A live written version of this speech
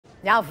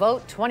Now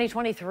vote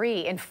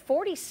 2023. In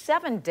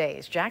 47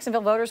 days,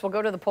 Jacksonville voters will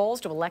go to the polls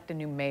to elect a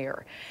new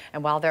mayor.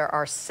 And while there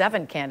are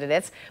 7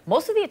 candidates,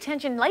 most of the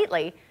attention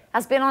lately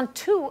has been on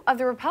 2 of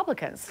the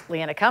Republicans,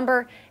 LeAnna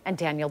Cumber and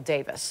Daniel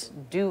Davis.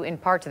 Due in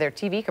part to their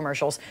TV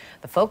commercials,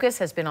 the focus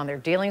has been on their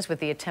dealings with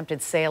the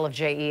attempted sale of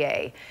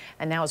JEA.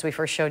 And now, as we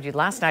first showed you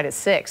last night at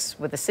 6,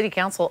 with the City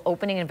Council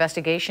opening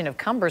investigation of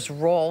Cumber's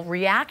role,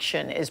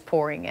 reaction is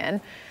pouring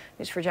in.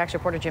 News4Jax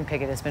reporter Jim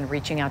Piggott has been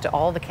reaching out to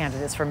all the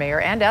candidates for mayor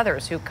and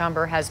others who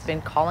Cumber has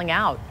been calling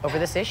out over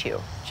this issue.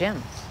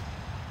 Jim.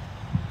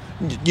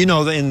 You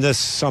know, in this,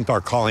 some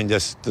are calling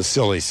this the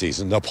silly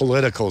season, the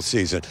political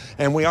season.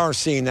 And we are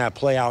seeing that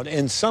play out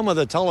in some of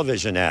the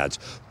television ads.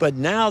 But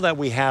now that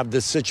we have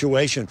this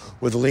situation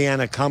with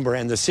LeAnna Cumber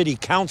and the city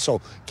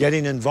council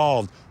getting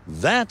involved,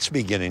 that's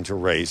beginning to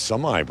raise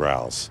some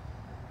eyebrows.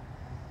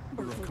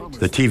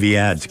 The TV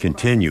ads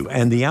continue,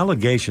 and the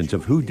allegations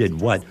of who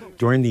did what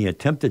during the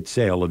attempted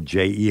sale of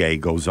JEA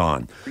goes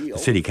on. The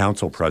city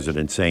council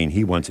president saying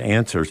he wants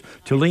answers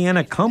to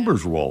LeAnna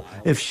Cumber's role,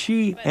 if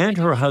she and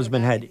her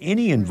husband had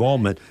any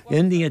involvement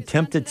in the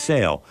attempted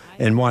sale,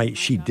 and why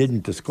she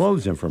didn't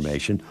disclose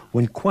information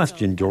when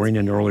questioned during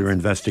an earlier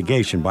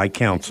investigation by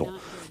council.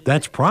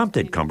 That's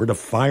prompted Cumber to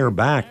fire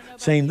back,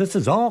 saying this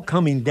is all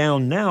coming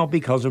down now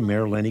because of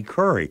Mayor Lenny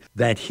Curry,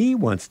 that he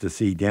wants to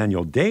see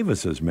Daniel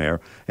Davis as mayor,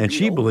 and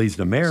she believes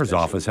the mayor's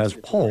office has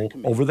pull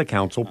over the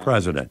council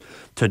president.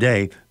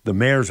 Today, the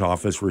mayor's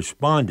office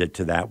responded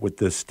to that with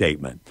this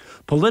statement.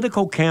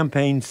 Political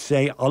campaigns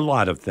say a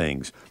lot of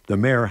things. The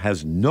mayor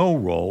has no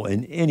role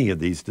in any of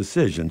these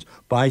decisions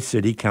by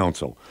city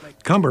council.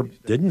 Cumber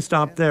didn't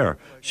stop there.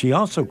 She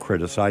also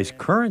criticized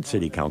current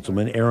city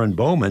councilman Aaron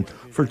Bowman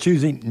for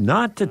choosing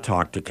not to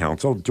talk to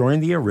council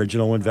during the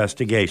original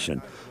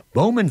investigation.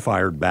 Bowman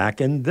fired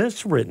back in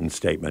this written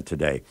statement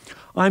today.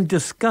 I'm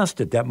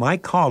disgusted that my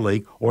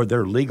colleague or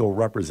their legal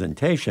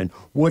representation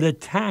would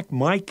attack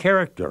my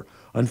character.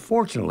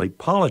 Unfortunately,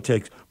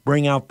 politics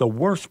bring out the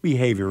worst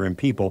behavior in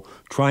people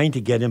trying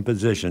to get in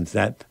positions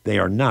that they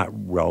are not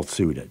well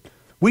suited.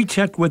 We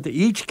checked with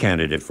each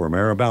candidate for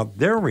mayor about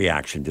their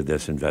reaction to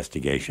this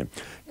investigation.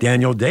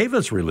 Daniel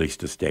Davis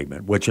released a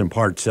statement, which in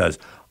part says,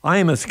 I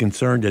am as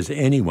concerned as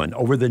anyone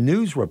over the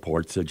news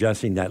reports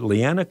suggesting that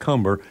LeAnna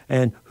Cumber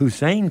and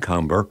Hussein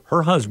Cumber,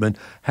 her husband,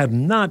 have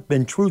not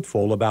been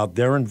truthful about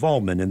their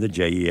involvement in the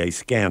JEA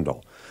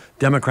scandal.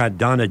 Democrat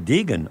Donna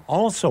Deegan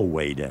also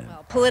weighed in.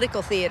 Well,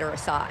 political theater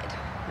aside,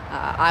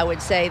 I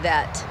would say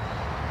that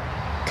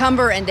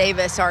Cumber and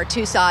Davis are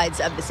 2 sides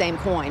of the same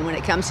coin when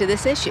it comes to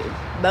this issue,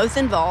 both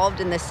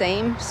involved in the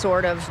same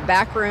sort of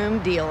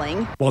backroom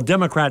dealing. While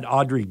Democrat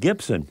Audrey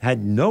Gibson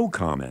had no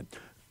comment,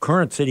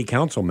 current city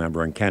council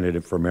member and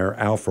candidate for mayor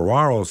Al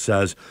Ferraro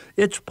says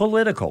it's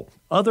political.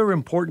 Other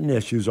important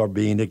issues are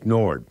being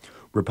ignored.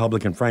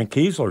 Republican Frank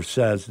Kiesler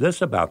says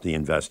this about the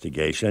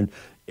investigation.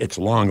 It's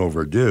long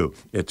overdue.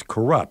 It's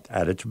corrupt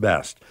at its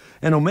best.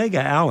 And Omega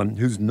Allen,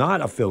 who's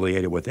not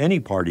affiliated with any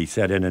party,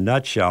 said in a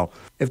nutshell,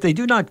 if they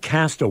do not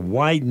cast a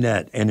wide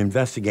net and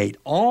investigate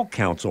all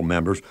council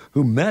members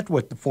who met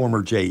with the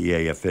former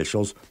JEA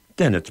officials,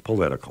 then it's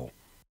political.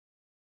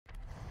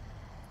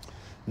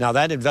 Now,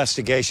 that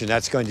investigation,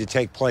 that's going to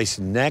take place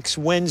next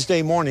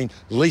Wednesday morning,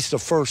 at least the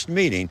first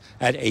meeting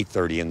at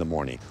 8:30 in the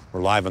morning.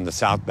 We're live on the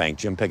South Bank.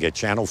 Jim Piggott,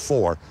 Channel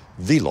 4,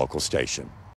 the local station.